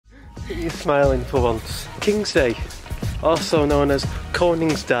You're smiling for once. King's Day, also known as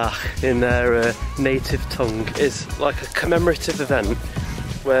Koningsdag in their native tongue, is like a commemorative event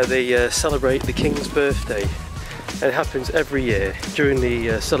where they celebrate the King's birthday. And it happens every year. During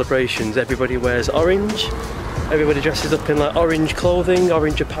the celebrations, everybody wears orange. Everybody dresses up in like orange clothing,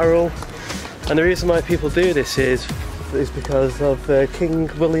 orange apparel. And the reason why people do this is because of King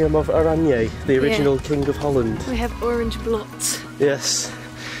William of Oranje, the original King of Holland. We have orange blood. Yes.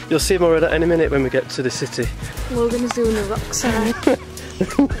 You'll see more of that in a minute when we get to the city. Logan is doing the rock side.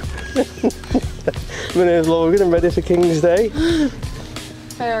 My name is Logan, I'm ready for King's Day.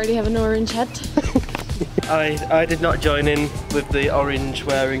 I already have an orange head. I did not join in with the orange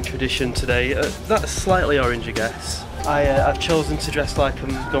wearing tradition today. That's slightly orange, I guess. I've chosen to dress like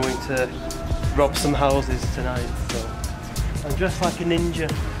I'm going to rob some houses tonight, so I'm dressed like a ninja.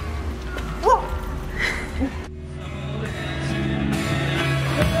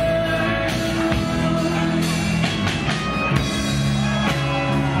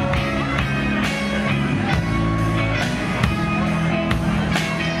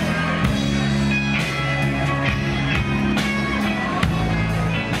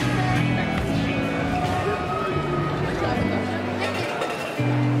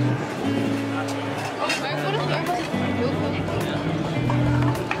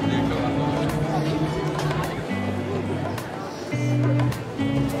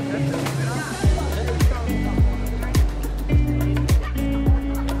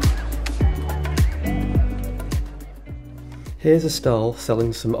 Here's a stall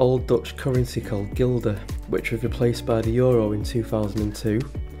selling some old Dutch currency called guilder, which was replaced by the euro in 2002.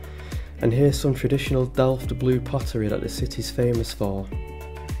 And here's some traditional Delft blue pottery that the city's famous for.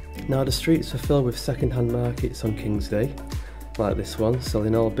 Now the streets are filled with second-hand markets on King's Day, like this one,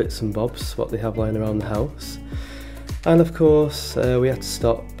 selling all bits and bobs, what they have lying around the house. And of course, we had to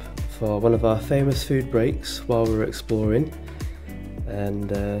stop for one of our famous food breaks while we were exploring. And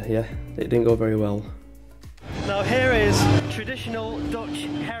yeah, it didn't go very well. Now here is traditional Dutch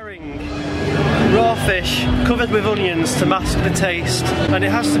herring, raw fish covered with onions to mask the taste, and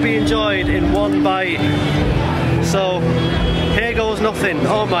it has to be enjoyed in one bite. So here goes nothing.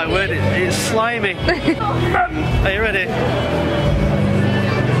 Oh my word, it's slimy. Are you ready?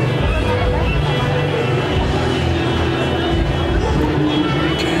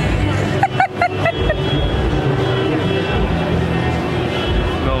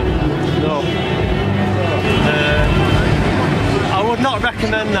 I would not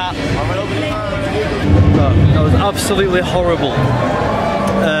recommend that. That was absolutely horrible.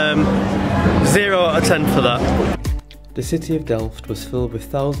 0 out of 10 for that. The city of Delft was filled with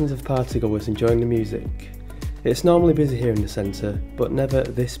thousands of partygoers enjoying the music. It's normally busy here in the centre, but never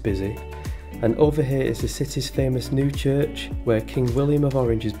this busy. And over here is the city's famous new church, where King William of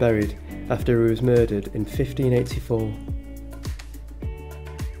Orange is buried after he was murdered in 1584.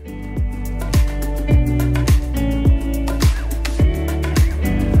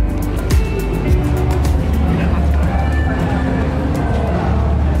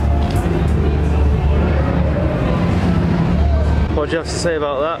 What do you have to say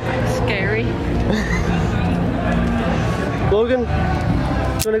about that? Scary. Logan, do you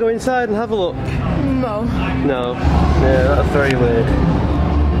want to go inside and have a look? No. No. Yeah, that's very weird.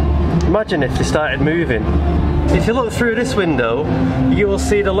 Imagine if they started moving. If you look through this window, you will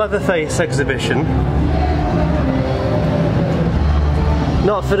see the Leatherface exhibition.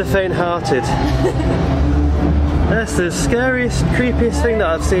 Not for the faint-hearted. That's the scariest, creepiest thing that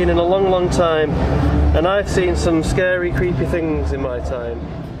I've seen in a long, long time. And I've seen some scary, creepy things in my time.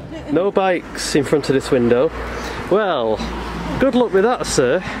 No bikes in front of this window. Well, good luck with that,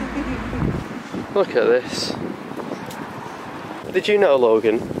 sir. Look at this. Did you know,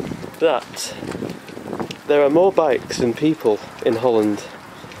 Logan, that there are more bikes than people in Holland?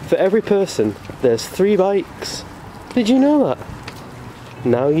 For every person, there's 3 bikes. Did you know that?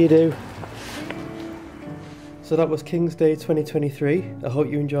 Now you do. So that was King's Day 2023. I hope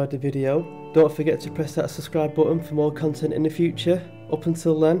you enjoyed the video. Don't forget to press that subscribe button for more content in the future. Up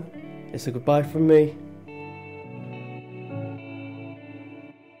until then, it's a goodbye from me.